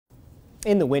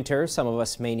In the winter, some of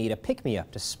us may need a pick-me-up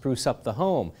to spruce up the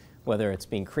home, whether it's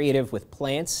being creative with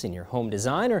plants in your home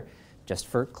design or just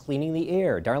for cleaning the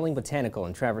air. Darling Botanical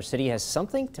in Traverse City has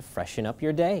something to freshen up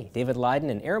your day. David Lyden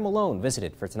and Aaron Malone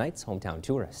visited for tonight's Hometown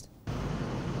Tourist.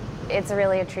 It's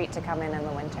really a treat to come in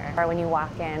the winter. Or when you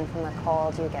walk in from the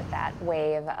cold, you get that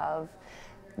wave of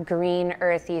green,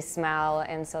 earthy smell,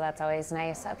 and so that's always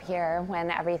nice up here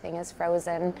when everything is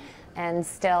frozen and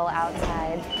still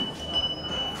outside.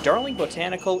 Darling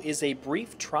Botanical is a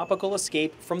brief tropical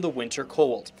escape from the winter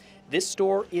cold. This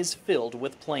store is filled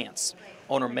with plants.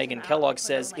 Owner Megan Kellogg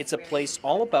says it's a place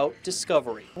all about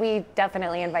discovery. We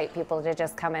definitely invite people to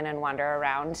just come in and wander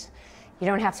around. You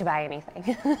don't have to buy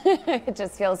anything. It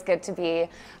just feels good to be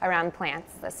around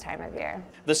plants this time of year.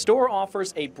 The store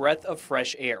offers a breath of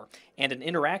fresh air and an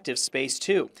interactive space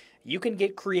too. You can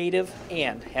get creative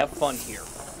and have fun here.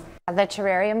 The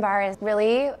terrarium bar is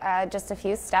really just a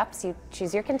few steps. You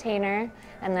choose your container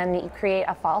and then you create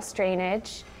a false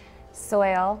drainage,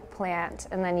 soil, plant,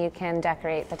 and then you can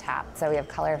decorate the top. So we have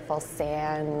colorful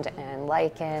sand and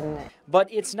lichen. But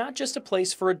it's not just a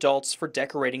place for adults for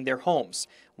decorating their homes.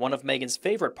 One of Megan's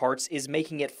favorite parts is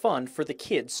making it fun for the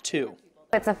kids too.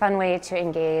 It's a fun way to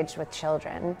engage with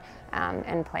children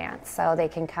and plants, so they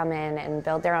can come in and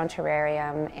build their own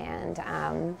terrarium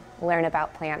and learn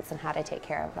about plants and how to take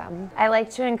care of them. I like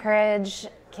to encourage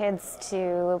kids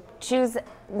to choose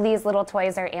these little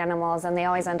toys or animals, and they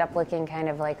always end up looking kind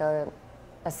of like a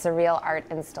surreal art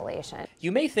installation.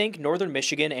 You may think northern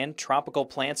Michigan and tropical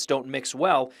plants don't mix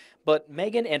well, but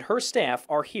Megan and her staff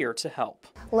are here to help.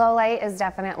 Low light is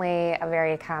definitely a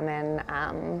very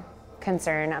common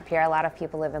concern up here. A lot of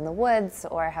people live in the woods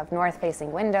or have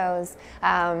north-facing windows,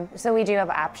 so we do have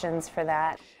options for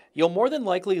that. You'll more than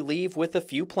likely leave with a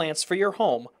few plants for your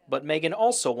home, but Megan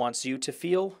also wants you to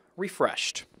feel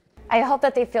refreshed. I hope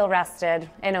that they feel rested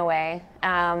in a way,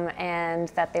 and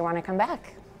that they want to come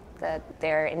back, that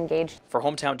they're engaged. For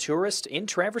Hometown Tourist in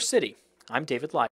Traverse City, I'm David Lyden.